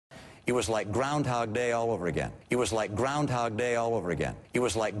It was like Groundhog Day all over again. It was like Groundhog Day all over again. It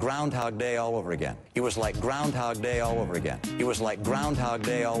was like Groundhog Day all over again. It was like Groundhog Day all over again. It was like Groundhog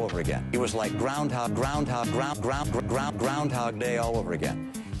Day all over again. It was like Groundhog Day all over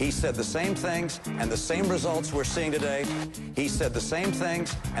again. He said the same things and the same results we're seeing today. He said the same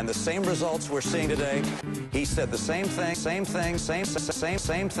things and the same results we're seeing today. He said the same things, same things, same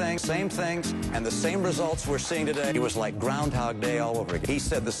things, and the same results we're seeing today. It was like Groundhog Day all over again. He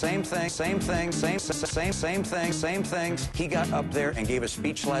said the same things, same things, same things. He got up there and gave a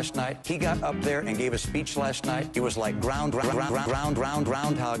speech last night. He got up there and gave a speech last night. It was like Groundhog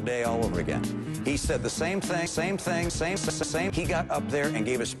Day all over again. He said the same thing, same. He got up there and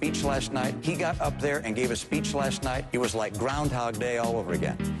gave a speech last night. He got up there and gave a speech last night. It was like Groundhog Day all over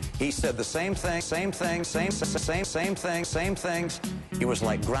again. He said the same thing, same things. It was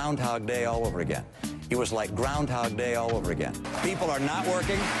like Groundhog Day all over again. It was like Groundhog Day all over again. People are not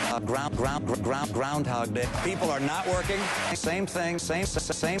working. Groundhog Day. People are not working. Same thing.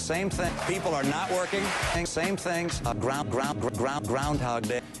 People are not working. Same things. Groundhog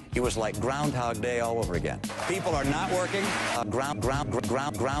Day. It was like Groundhog Day all over again. People are not working.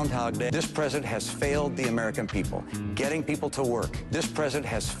 Groundhog Day. This president has failed the American people. Getting people to work. This president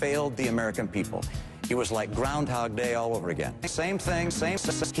has failed the American people. It was like Groundhog Day all over again. Same thing.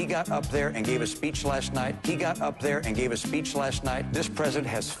 He got up there and gave a speech last night. He got up there and gave a speech last night. This president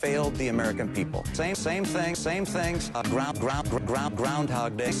has failed the American people. Same things.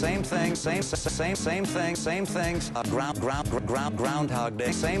 Groundhog Day. Same things. Groundhog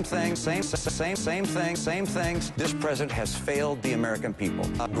Day. Same things. This president has failed the American people.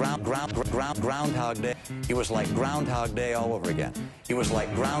 Groundhog Day. It was like Groundhog Day all over again. It was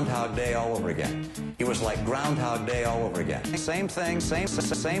like Groundhog Day all over again. It was like Groundhog Day all over again. Same things. It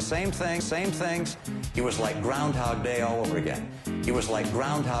was like Groundhog Day all over again. It was like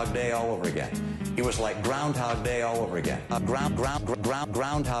Groundhog Day all over again. It was like Groundhog Day all over again.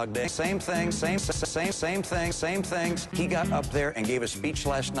 Groundhog Day. Same things. He got up there and gave a speech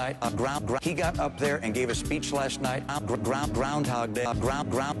last night. He got up there and gave a speech last night. Groundhog Day.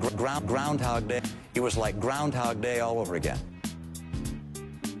 Groundhog Day. It was like Groundhog Day all over again.